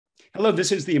Hello,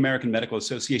 this is the American Medical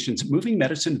Association's Moving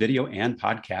Medicine video and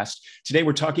podcast. Today,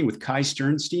 we're talking with Michaela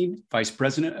Sternstein, Vice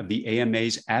President of the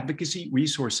AMA's Advocacy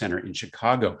Resource Center in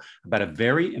Chicago, about a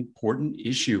very important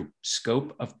issue,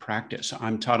 scope of practice.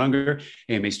 I'm Todd Unger,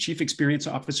 AMA's Chief Experience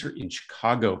Officer in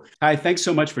Chicago. Hi, thanks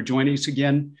so much for joining us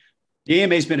again. The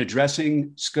AMA has been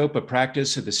addressing scope of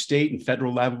practice at the state and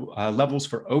federal levels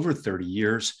for over 30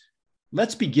 years.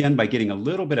 Let's begin by getting a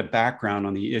little bit of background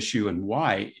on the issue and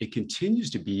why it continues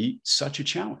to be such a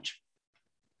challenge.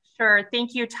 Sure.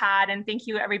 Thank you, Todd. And thank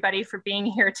you, everybody, for being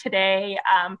here today.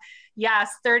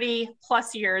 Yes, 30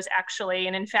 plus years, actually.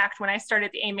 And in fact, when I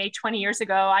started the AMA 20 years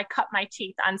ago, I cut my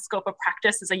teeth on scope of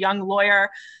practice as a young lawyer,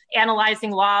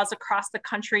 analyzing laws across the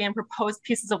country and proposed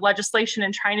pieces of legislation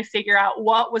and trying to figure out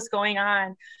what was going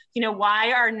on. You know,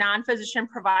 why are non-physician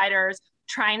providers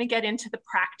trying to get into the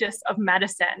practice of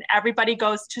medicine? Everybody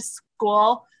goes to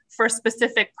school for a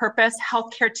specific purpose.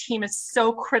 Healthcare team is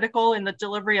so critical in the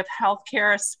delivery of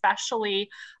healthcare, especially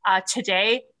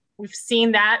today. We've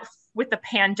seen that with the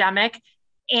pandemic.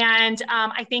 And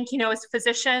I think, as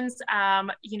physicians,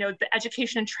 the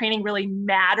education and training really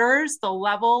matters, the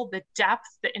level, the depth,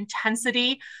 the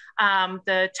intensity,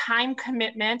 the time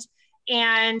commitment.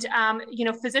 And,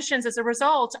 physicians as a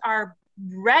result are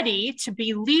ready to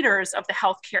be leaders of the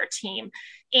healthcare team.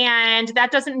 And that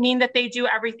doesn't mean that they do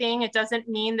everything. It doesn't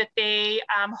mean that they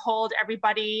hold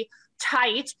everybody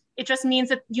tight. It just means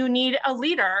that you need a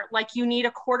leader, like you need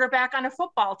a quarterback on a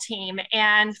football team.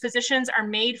 And physicians are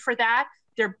made for that.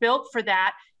 They're built for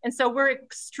that. And so we're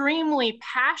extremely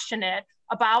passionate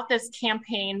about this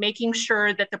campaign, making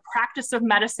sure that the practice of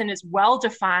medicine is well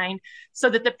defined so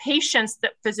that the patients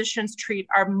that physicians treat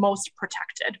are most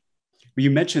protected. You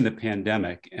mentioned the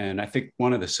pandemic, and I think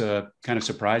one of the kind of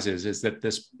surprises is that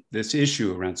this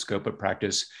issue around scope of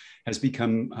practice has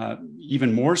become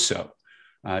even more so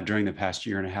during the past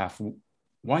year and a half.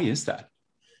 Why is that?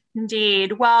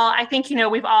 Indeed. Well, I think,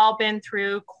 we've all been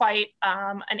through quite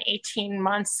an 18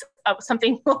 months of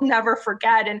something we'll never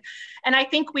forget. And I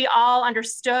think we all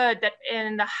understood that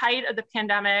in the height of the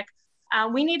pandemic,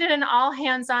 we needed an all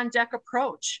hands on deck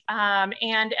approach.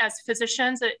 And as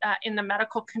physicians in the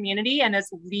medical community and as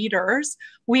leaders,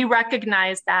 we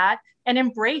recognized that and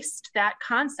embraced that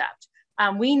concept.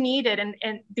 We needed,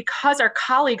 and because our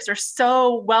colleagues are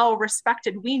so well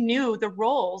respected, we knew the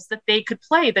roles that they could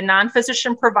play, the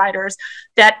non-physician providers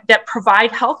that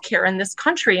provide healthcare in this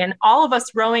country. And all of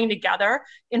us rowing together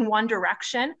in one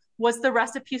direction was the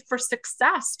recipe for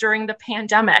success during the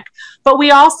pandemic. But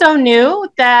we also knew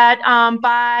that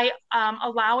by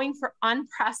allowing for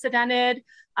unprecedented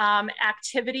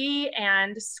activity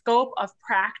and scope of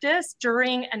practice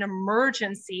during an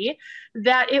emergency,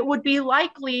 that it would be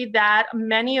likely that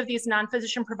many of these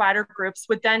non-physician provider groups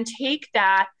would then take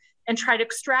that and try to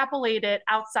extrapolate it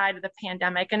outside of the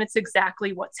pandemic. And it's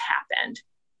exactly what's happened.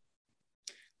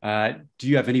 Do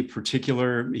you have any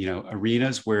particular,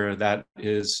 arenas where that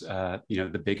is,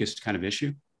 the biggest kind of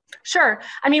issue? Sure.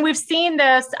 I mean, we've seen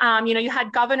this, you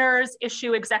had governors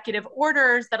issue executive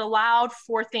orders that allowed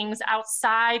for things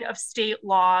outside of state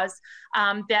laws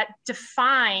that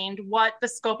defined what the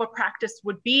scope of practice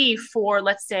would be for,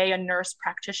 let's say, a nurse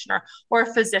practitioner or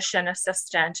a physician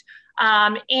assistant.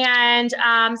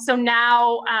 So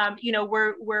now,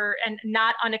 we're and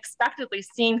not unexpectedly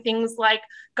seeing things like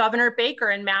Governor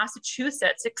Baker in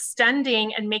Massachusetts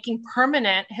extending and making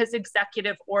permanent his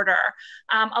executive order,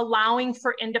 allowing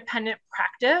for independent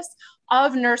practice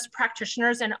of nurse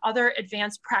practitioners and other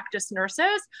advanced practice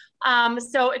nurses.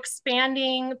 So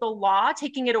expanding the law,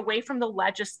 taking it away from the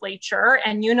legislature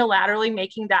and unilaterally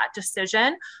making that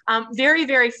decision. Very,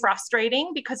 very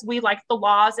frustrating because we liked the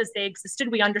laws as they existed.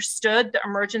 We understood the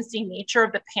emergency nature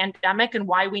of the pandemic and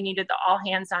why we needed the all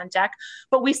hands on deck.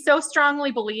 But we so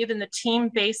strongly believe in the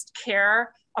team-based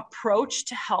care approach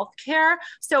to healthcare.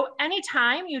 So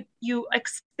anytime you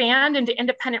expand into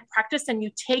independent practice and you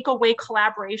take away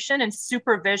collaboration and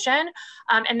supervision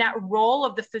and that role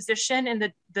of the physician in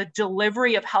the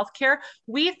delivery of healthcare,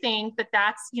 we think that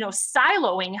that's,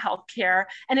 siloing healthcare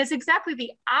and is exactly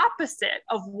the opposite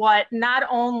of what not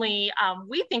only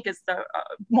we think is the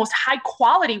most high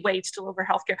quality way to deliver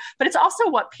healthcare, but it's also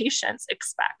what patients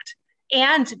expect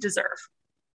and deserve.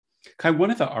 Kai,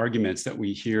 one of the arguments that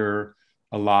we hear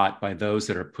a lot by those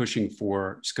that are pushing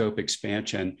for scope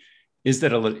expansion is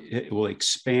that it will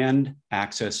expand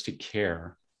access to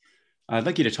care. I'd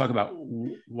like you to talk about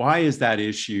why is that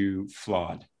issue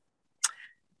flawed?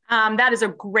 That is a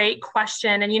great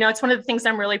question. And, it's one of the things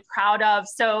I'm really proud of.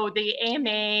 So the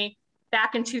AMA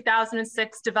back in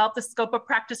 2006 developed the Scope of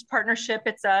Practice Partnership.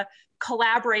 It's a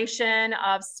collaboration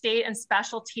of state and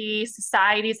specialty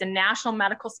societies and national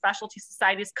medical specialty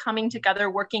societies coming together,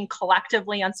 working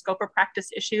collectively on scope of practice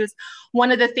issues.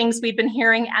 One of the things we've been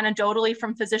hearing anecdotally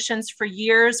from physicians for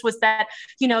years was that,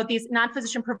 these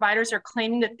non-physician providers are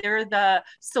claiming that they're the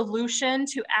solution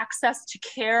to access to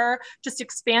care, just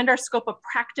expand our scope of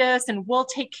practice, and we'll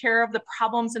take care of the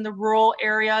problems in the rural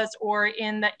areas or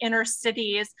in the inner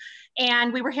cities.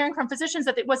 And we were hearing from physicians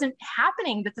that it wasn't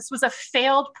happening, that this was a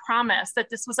failed promise, that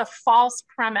this was a false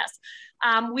premise.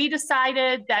 We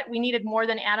decided that we needed more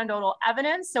than anecdotal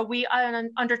evidence. So we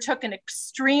undertook an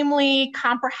extremely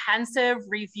comprehensive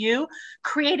review,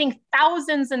 creating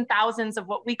thousands and thousands of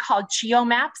what we call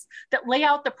geomaps that lay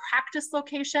out the practice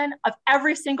location of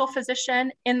every single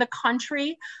physician in the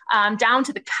country, down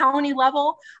to the county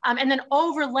level, and then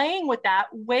overlaying with that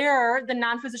where the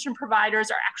non-physician providers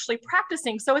are actually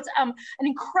practicing. So it's an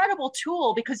incredible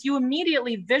tool because you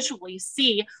immediately visually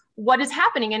see what is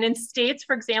happening. And in states,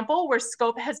 for example, where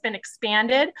scope has been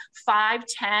expanded 5,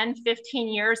 10, 15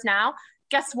 years now,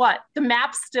 guess what? The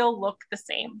maps still look the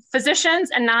same.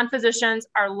 Physicians and non-physicians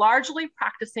are largely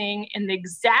practicing in the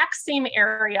exact same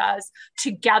areas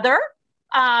together.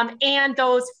 And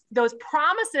those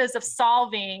promises of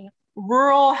solving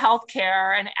rural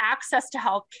healthcare and access to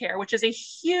healthcare, which is a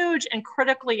huge and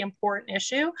critically important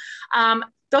issue,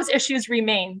 those issues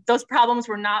remain. Those problems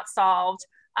were not solved.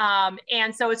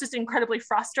 And so it's just incredibly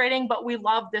frustrating, but we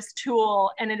love this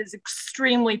tool and it is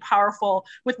extremely powerful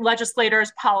with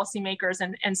legislators, policymakers,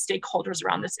 and stakeholders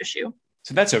around this issue.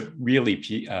 So that's a really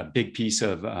big piece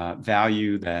of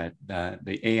value that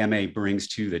the AMA brings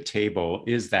to the table,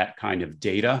 is that kind of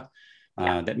data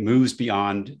that moves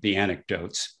beyond the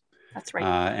anecdotes. That's right.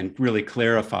 And really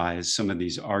clarifies some of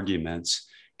these arguments.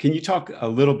 Can you talk a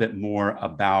little bit more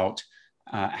about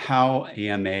how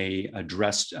AMA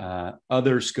addressed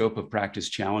other scope of practice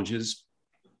challenges?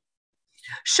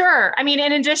 Sure. I mean,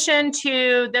 in addition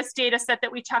to this data set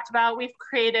that we talked about, we've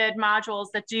created modules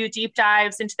that do deep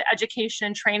dives into the education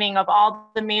and training of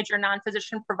all the major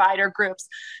non-physician provider groups,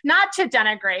 not to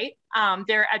denigrate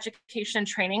their education and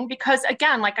training, because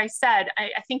again, like I said,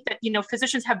 I think that,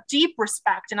 physicians have deep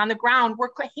respect and on the ground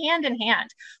work hand in hand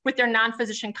with their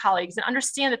non-physician colleagues and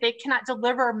understand that they cannot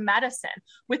deliver medicine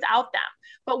without them.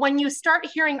 But when you start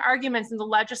hearing arguments in the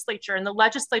legislature and the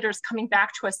legislators coming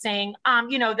back to us saying,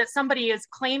 that somebody is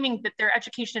claiming that their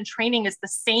education and training is the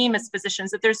same as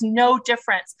physicians, that there's no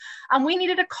difference, we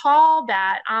needed to call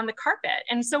that on the carpet.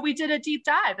 And so we did a deep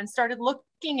dive and started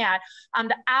looking at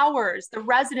the hours, the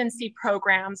residency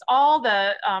programs, all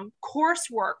the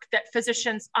coursework that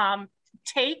physicians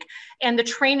take, and the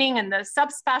training and the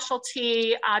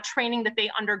subspecialty training that they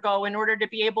undergo in order to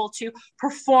be able to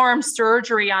perform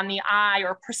surgery on the eye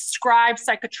or prescribe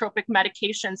psychotropic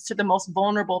medications to the most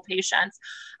vulnerable patients.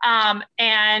 I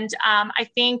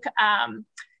think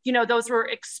those were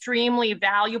extremely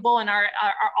valuable and are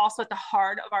also at the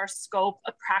heart of our scope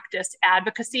of practice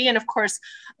advocacy. And of course,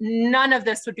 none of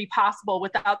this would be possible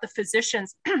without the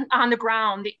physicians on the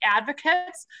ground, the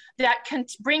advocates that can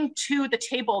bring to the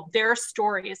table their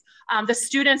stories, the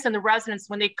students and the residents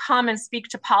when they come and speak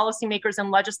to policymakers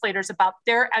and legislators about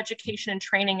their education and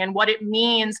training and what it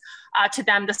means to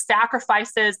them, the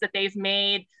sacrifices that they've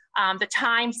made, the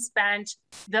time spent,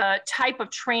 the type of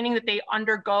training that they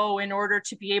undergo in order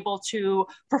to be able to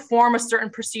perform a certain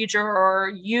procedure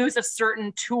or use a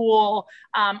certain tool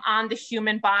on the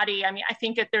human body. I mean, I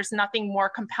think that there's nothing more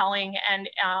compelling, and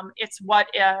it's what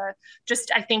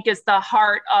I think is the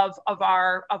heart of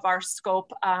our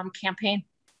scope campaign.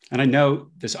 And I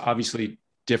know this obviously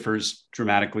differs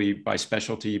dramatically by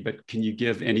specialty, but can you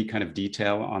give any kind of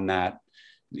detail on that?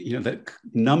 The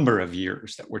number of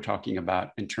years that we're talking about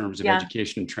in terms of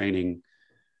education and training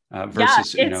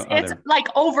versus, it's like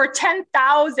over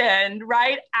 10,000,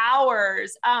 right,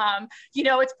 hours.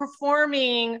 It's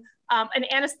performing, an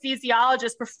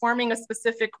anesthesiologist performing a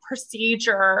specific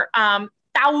procedure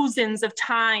thousands of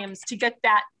times to get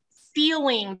that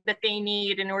feeling that they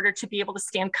need in order to be able to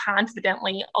stand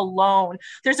confidently alone.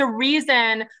 There's a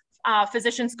reason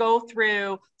physicians go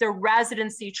through their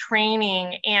residency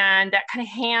training and that kind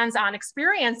of hands-on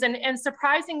experience. And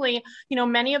surprisingly,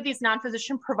 many of these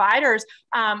non-physician providers,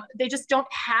 they just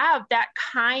don't have that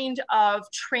kind of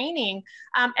training.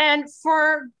 And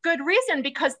for good reason,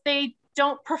 because they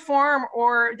don't perform,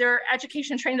 or their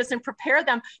education training doesn't prepare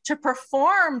them to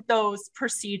perform those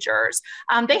procedures.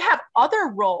 They have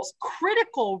other roles,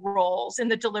 critical roles in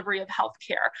the delivery of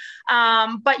healthcare.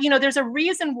 But there's a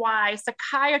reason why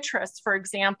psychiatrists, for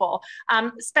example,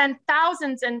 spend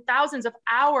thousands and thousands of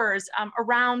hours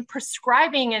around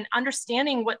prescribing and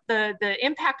understanding what the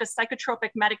impact of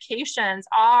psychotropic medications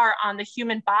are on the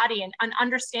human body, and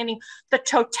understanding the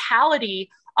totality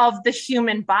of the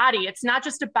human body. It's not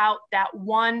just about that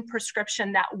one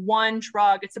prescription, that one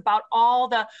drug. It's about all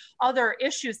the other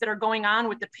issues that are going on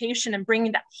with the patient and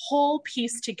bringing that whole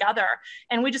piece together.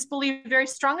 And we just believe very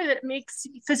strongly that it makes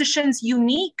physicians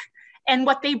unique, and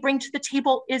what they bring to the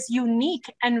table is unique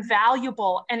and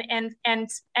valuable. And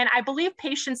I believe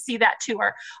patients see that too.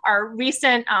 Our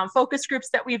recent focus groups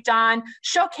that we've done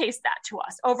showcase that to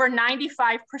us. Over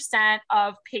 95%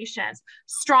 of patients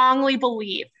strongly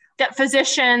believe that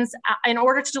physicians, in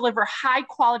order to deliver high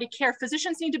quality care,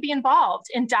 physicians need to be involved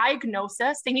in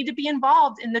diagnosis. They need to be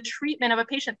involved in the treatment of a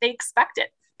patient. They expect it.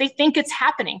 They think it's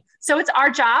happening. So it's our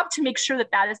job to make sure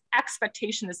that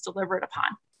expectation is delivered upon.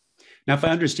 Now, if I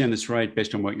understand this right,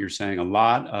 based on what you're saying, a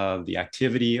lot of the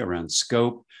activity around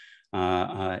scope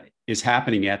is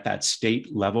happening at that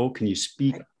state level. Can you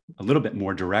speak a little bit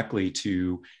more directly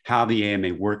to how the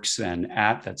AMA works then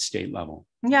at that state level?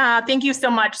 Yeah, thank you so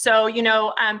much. So,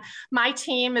 my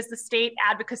team is the state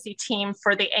advocacy team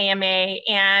for the AMA,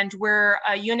 and we're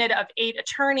a unit of 8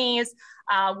 attorneys.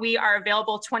 We are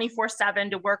available 24/7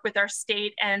 to work with our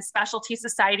state and specialty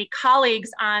society colleagues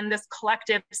on this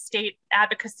collective state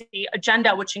advocacy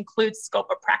agenda, which includes scope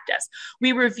of practice.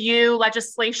 We review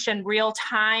legislation real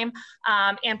time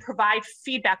and provide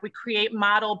feedback. We create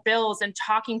model bills and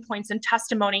talking points and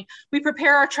testimony. We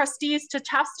prepare our trustees to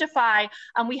testify.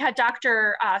 We had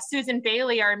Dr. Susan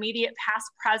Bailey, our immediate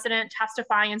past president,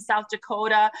 testify in South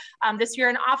Dakota this year.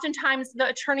 And oftentimes the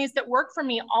attorneys that work for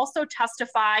me also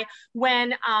testify when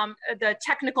the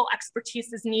technical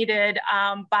expertise is needed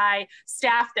by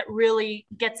staff that really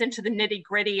gets into the nitty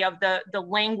gritty of the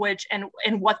language and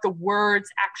what the words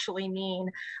actually mean.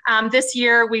 This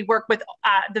year, we work with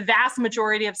the vast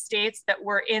majority of states that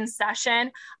were in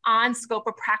session on scope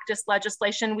of practice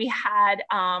legislation. We had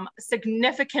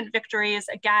significant victories.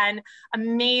 Again,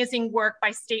 amazing work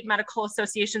by state medical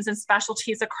associations and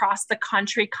specialties across the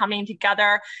country coming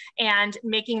together and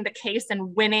making the case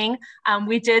and winning.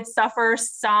 We did suffer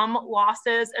some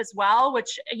losses as well,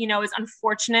 which is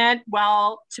unfortunate.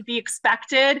 Well, to be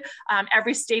expected.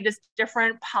 Every state is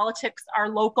different. Politics are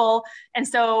local, and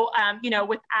so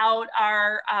without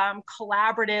our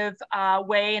collaborative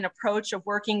way and approach of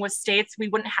working with states, we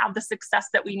wouldn't have the success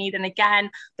that we need. And again,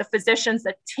 the physicians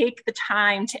that take the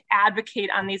time to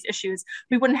advocate on these issues,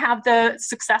 we wouldn't have the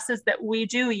successes that we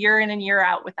do year in and year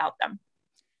out without them.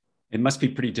 It must be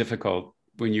pretty difficult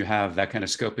when you have that kind of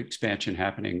scope expansion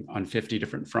happening on 50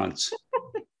 different fronts.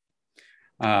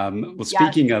 Well,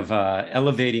 speaking Yes. of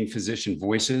elevating physician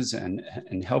voices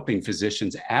and helping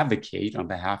physicians advocate on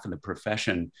behalf of the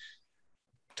profession,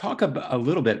 talk a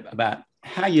little bit about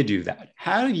how you do that.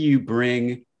 How do you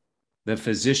bring the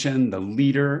physician, the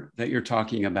leader that you're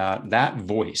talking about, that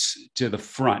voice to the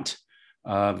front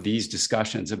of these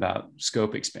discussions about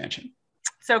scope expansion?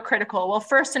 So critical. Well,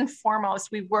 first and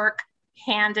foremost, we work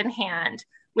hand in hand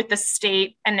with the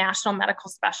state and national medical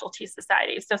specialty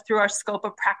societies. So through our scope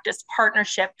of practice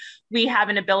partnership, we have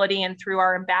an ability, and through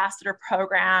our ambassador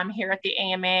program here at the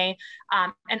AMA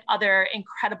and other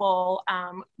incredible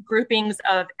groupings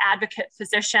of advocate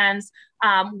physicians,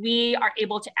 we are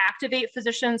able to activate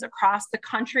physicians across the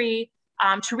country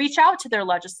to reach out to their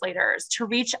legislators, to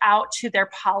reach out to their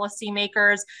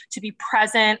policymakers, to be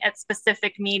present at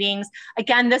specific meetings.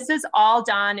 Again, this is all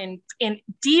done in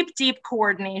deep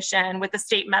coordination with the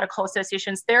state medical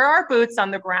associations. There are boots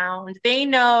on the ground. They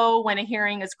know when a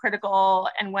hearing is critical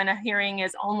and when a hearing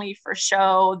is only for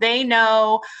show. They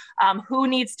know who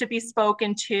needs to be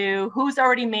spoken to, who's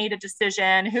already made a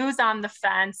decision, who's on the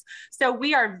fence. So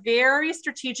we are very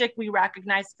strategic. We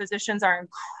recognize physicians are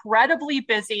incredibly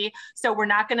busy. So we're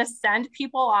not going to send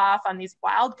people off on these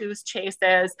wild goose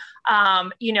chases.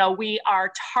 We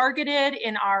are targeted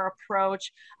in our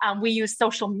approach. We use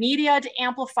social media to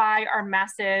amplify our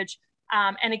message.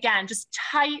 And again, just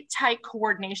tight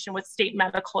coordination with state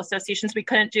medical associations. We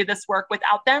couldn't do this work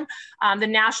without them. The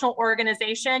national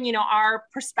organization, our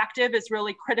perspective is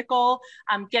really critical.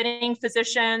 Getting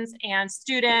physicians and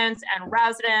students and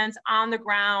residents on the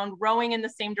ground, rowing in the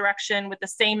same direction with the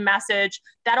same message.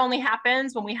 That only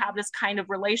happens when we have this kind of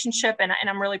relationship. And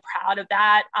I'm really proud of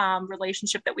that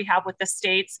relationship that we have with the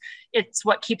states. It's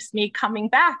what keeps me coming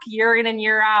back year in and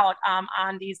year out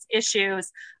on these issues.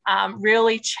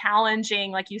 really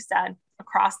challenging, like you said,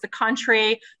 across the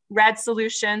country, red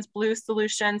solutions, blue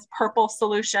solutions, purple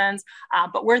solutions,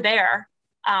 but we're there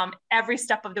every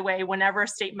step of the way whenever a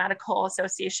state medical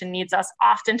association needs us,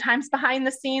 oftentimes behind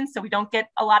the scenes. So we don't get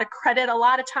a lot of credit a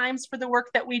lot of times for the work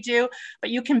that we do, but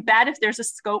you can bet if there's a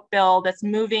scope bill that's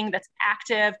moving, that's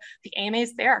active, the AMA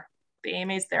is there. The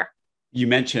AMA is there. You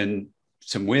mentioned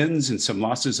some wins and some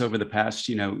losses over the past,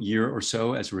 year or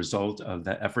so as a result of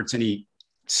the efforts. Any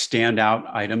standout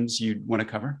items you'd want to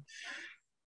cover?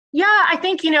 Yeah, I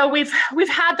think, we've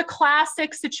had the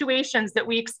classic situations that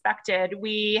we expected.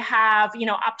 We have,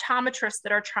 optometrists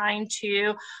that are trying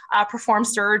to perform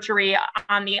surgery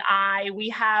on the eye. We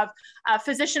have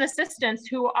physician assistants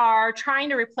who are trying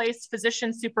to replace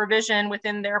physician supervision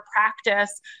within their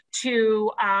practice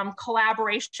to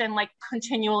collaboration, like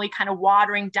continually kind of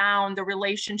watering down the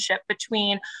relationship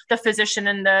between the physician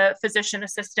and the physician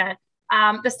assistant.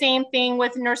 The same thing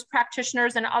with nurse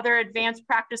practitioners and other advanced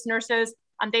practice nurses.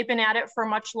 They've been at it for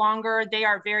much longer. They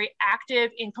are very active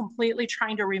in completely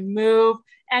trying to remove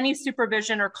any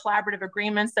supervision or collaborative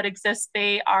agreements that exist.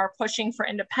 They are pushing for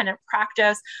independent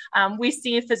practice. We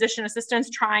see physician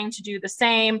assistants trying to do the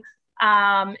same.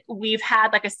 We've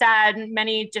had, like I said,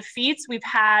 many defeats. We've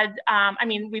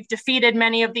defeated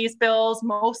many of these bills,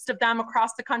 most of them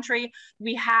across the country.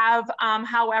 We have,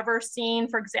 however, seen,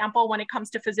 for example, when it comes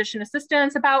to physician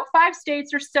assistants, about 5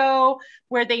 states or so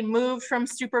where they moved from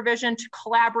supervision to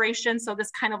collaboration. So this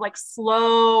kind of like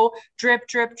slow drip,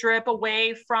 drip, drip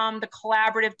away from the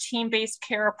collaborative team-based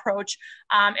care approach.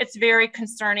 It's very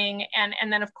concerning.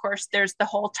 And then, of course, there's the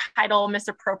whole title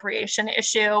misappropriation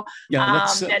issue. Yeah,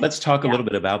 let's talk a little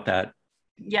bit about that.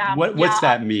 Yeah. What's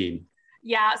that mean?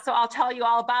 Yeah, so I'll tell you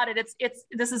all about it.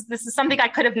 This is something I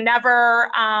could have never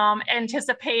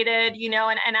anticipated,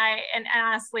 and I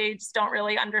honestly just don't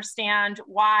really understand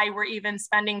why we're even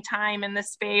spending time in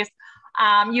this space.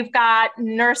 You've got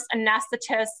nurse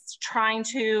anesthetists trying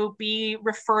to be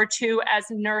referred to as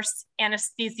nurse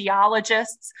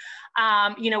anesthesiologists.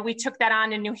 We took that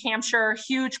on in New Hampshire,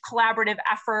 huge collaborative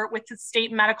effort with the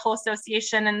State Medical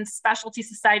Association and Specialty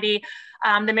Society,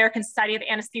 the American Society of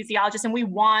Anesthesiologists, and we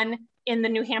won in the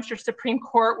New Hampshire Supreme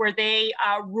Court, where the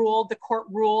court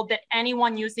ruled that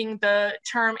anyone using the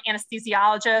term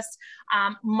anesthesiologist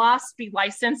must be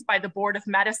licensed by the Board of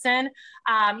Medicine.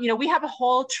 We have a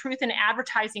whole truth in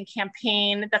advertising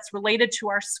campaign that's related to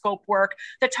our scope work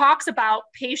that talks about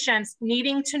patients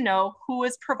needing to know who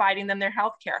is providing them their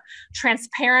healthcare.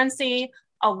 Transparency,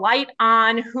 a light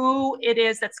on who it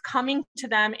is that's coming to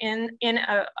them in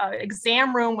a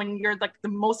exam room when you're like the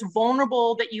most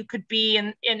vulnerable that you could be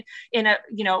in a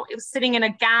sitting in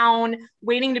a gown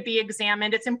waiting to be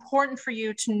examined. It's important for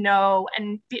you to know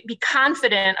and be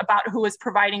confident about who is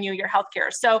providing you your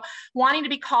healthcare. So wanting to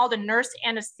be called a nurse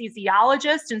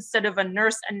anesthesiologist instead of a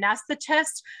nurse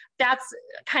anesthetist, that's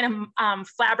kind of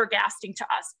flabbergasting to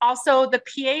us. Also, the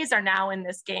PAs are now in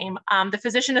this game. The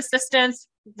physician assistants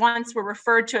once were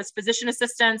referred to as physician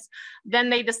assistants, then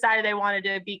they decided they wanted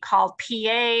to be called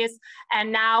PAs,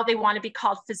 and now they want to be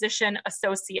called physician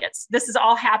associates. This has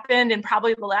all happened in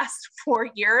probably the last 4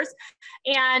 years,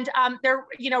 and they're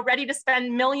ready to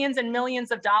spend millions and millions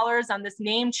of dollars on this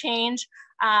name change.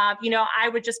 I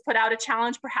would just put out a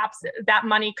challenge. Perhaps that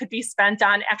money could be spent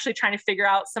on actually trying to figure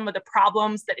out some of the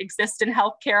problems that exist in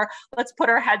healthcare. Let's put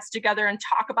our heads together and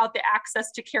talk about the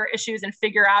access to care issues and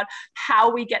figure out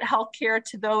how we get healthcare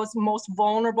to those most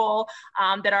vulnerable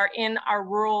that are in our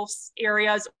rural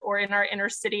areas or in our inner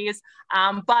cities.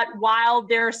 But while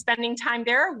they're spending time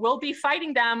there, we'll be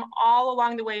fighting them all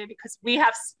along the way because we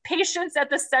have patients at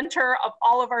the center of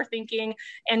all of our thinking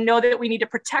and know that we need to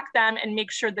protect them and make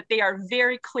sure that they are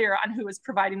very clear on who is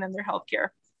providing them their health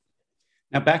care.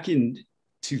 Now, back in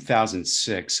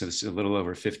 2006, so this is a little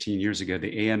over 15 years ago,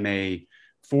 the AMA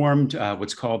formed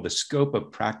what's called the Scope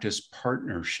of Practice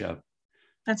Partnership.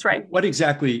 That's right. What is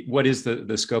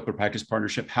the Scope of Practice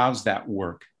Partnership? How's that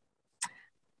work?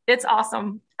 It's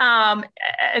awesome. I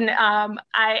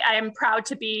am proud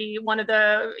to be one of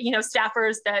the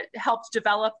staffers that helped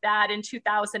develop that in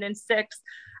 2006.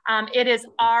 It is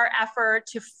our effort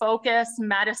to focus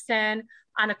medicine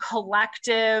on a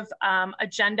collective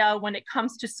agenda. When it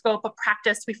comes to scope of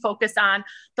practice, we focus on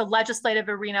the legislative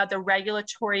arena, the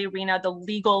regulatory arena, the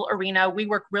legal arena. We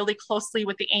work really closely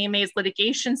with the AMA's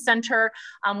litigation center.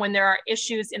 When there are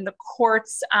issues in the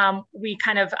courts, we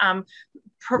kind of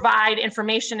provide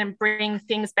information and bring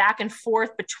things back and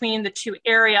forth between the two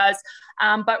areas.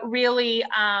 But really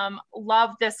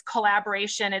love this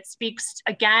collaboration. It speaks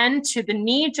again to the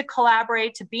need to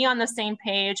collaborate, to be on the same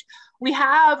page. We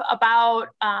have about,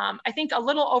 I think, a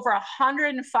little over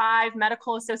 105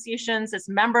 medical associations as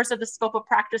members of the Scope of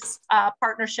Practice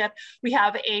Partnership. We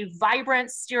have a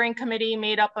vibrant steering committee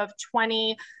made up of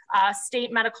 20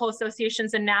 state medical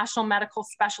associations and national medical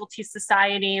specialty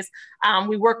societies.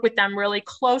 We work with them really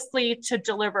closely to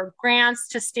deliver grants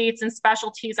to states and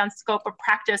specialties on scope of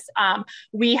practice.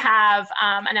 We have,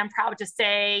 and I'm proud to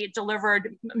say,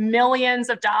 delivered millions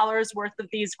of dollars worth of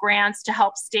these grants to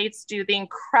help states do the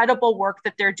incredible work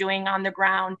that they're doing on the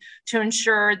ground to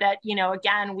ensure that,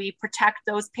 again, we protect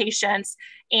those patients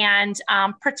and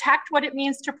protect what it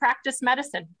means to practice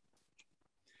medicine.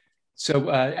 So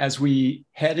as we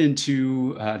head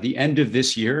into the end of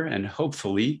this year and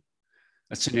hopefully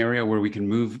a scenario where we can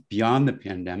move beyond the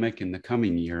pandemic in the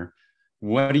coming year,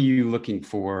 what are you looking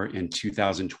for in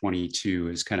 2022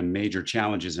 as kind of major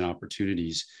challenges and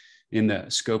opportunities in the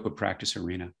scope of practice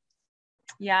arena?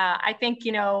 Yeah, I think,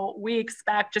 we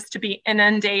expect just to be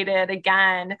inundated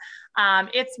again.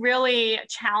 It's really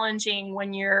challenging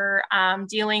when you're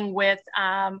dealing with,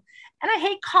 and I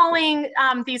hate calling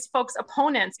these folks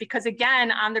opponents because,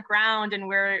 again, on the ground and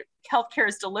where healthcare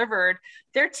is delivered,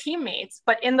 they're teammates.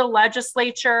 But in the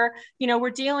legislature, we're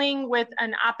dealing with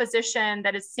an opposition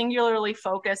that is singularly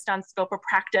focused on scope of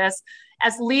practice.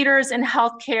 As leaders in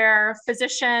healthcare,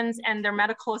 physicians and their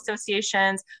medical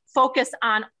associations focus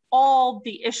on all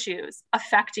the issues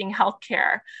affecting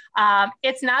healthcare.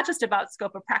 It's not just about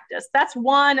scope of practice. That's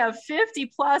one of 50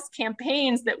 plus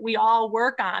campaigns that we all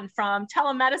work on, from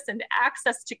telemedicine to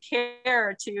access to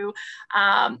care to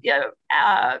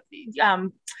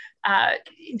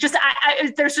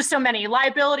there's just so many,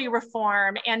 liability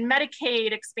reform and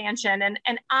Medicaid expansion and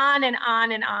on and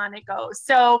on and on it goes.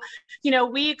 So,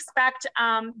 we expect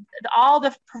all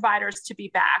the providers to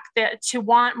be back, to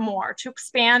want more, to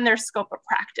expand their scope of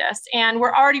practice. And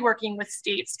we're already working with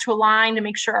states to align, to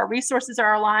make sure our resources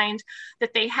are aligned,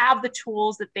 that they have the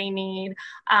tools that they need.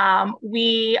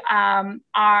 We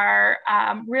are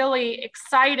really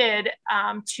excited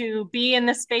to be in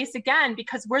this space again,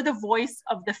 because we're the voice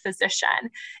of the physician.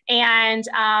 And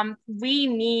we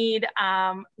need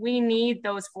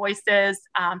those voices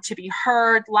to be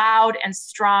heard loud and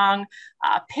strong,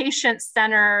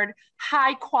 patient-centered,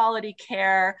 high-quality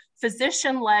care,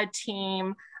 physician-led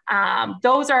team.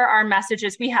 Those are our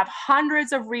messages. We have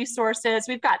hundreds of resources.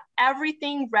 We've got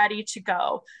everything ready to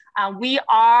go. We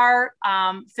are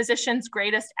physicians'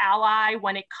 greatest ally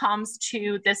when it comes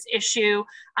to this issue.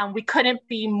 We couldn't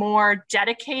be more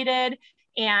dedicated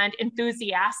and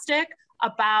enthusiastic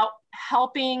about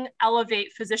helping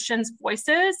elevate physicians'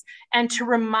 voices and to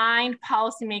remind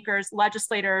policymakers,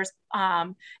 legislators,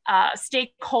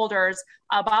 stakeholders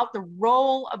about the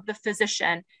role of the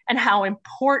physician and how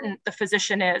important the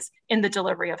physician is in the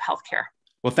delivery of healthcare.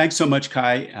 Well, thanks so much,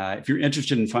 Kai. If you're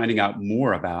interested in finding out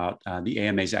more about the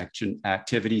AMA's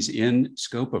activities in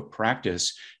scope of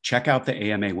practice, check out the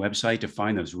AMA website to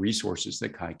find those resources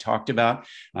that Kai talked about.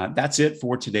 That's it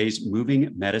for today's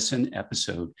Moving Medicine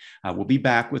episode. We'll be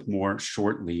back with more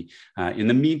shortly. In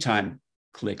the meantime,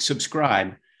 click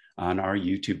subscribe on our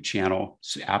YouTube channel,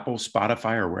 Apple,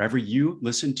 Spotify, or wherever you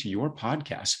listen to your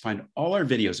podcasts. Find all our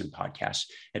videos and podcasts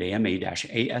at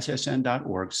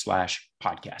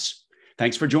ama-assn.org/podcasts.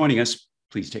 Thanks for joining us.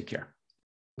 Please take care.